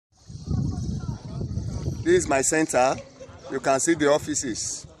This is my center. You can see the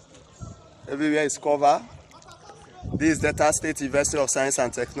offices. Everywhere is covered. This is Delta State University of Science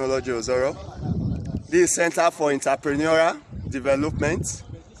and Technology, Ozoro. This is Center for Entrepreneurial Development.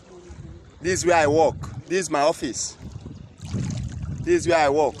 This is where I work. This is my office. This is where I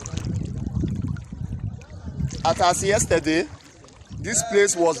work. As yesterday, this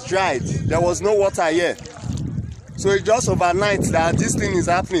place was dried. There was no water here. So it's just overnight that this thing is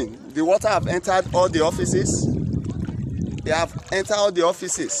happening. The water have entered all the offices. They have entered all the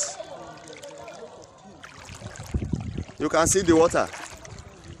offices. You can see the water.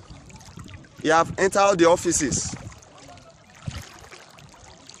 They have entered all the offices.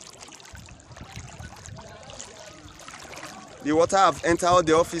 The water have entered all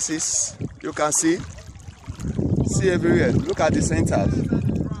the offices. You can see. See everywhere. Look at the center.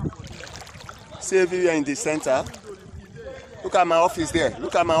 See everywhere in the center. Look at my office there.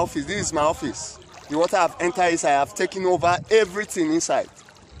 Look at my office. This is my office. The water have entered inside. I have taken over everything inside.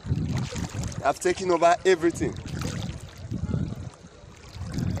 I have taken over everything.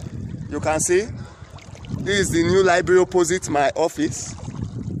 You can see. This is the new library opposite my office.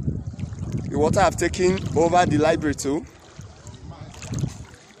 The water have taken over the library too.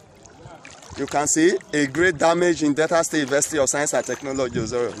 You can see a great damage in Delta State University of Science and Technology,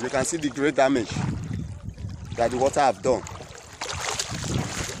 Ozoro. You can see the great damage that the water have done.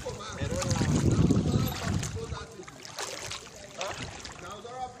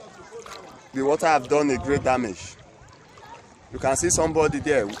 The water have done a great damage. You can see somebody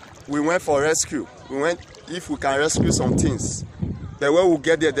there. We went for rescue. We went if we can rescue some things. But when we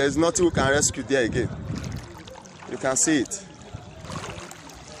get there, there is nothing we can rescue there again. You can see it.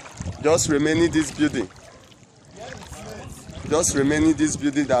 Just remaining this building. Just remaining this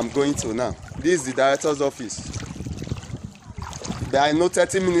building that I'm going to now. This is the director's office. There are no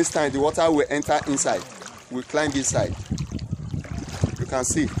 30 minutes time. The water will enter inside. We climb inside. You can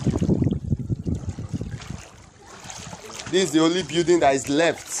see. This is the only building that is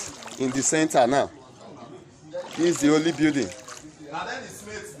left in the center now. This is the only building.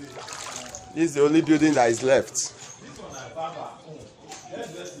 This is the only building that is left.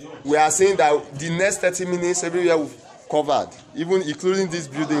 We are saying that the next 30 minutes everywhere will covered, even including this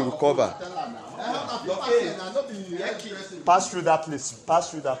building will cover. Pass through that place.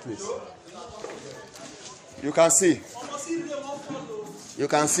 Pass through that place. You can see. You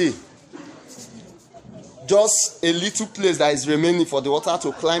can see. Just a little place that is remaining for the water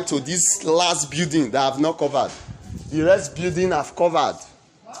to climb to this last building that have not covered. The rest building have covered.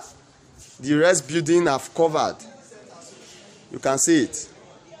 The rest building have covered. You can see it.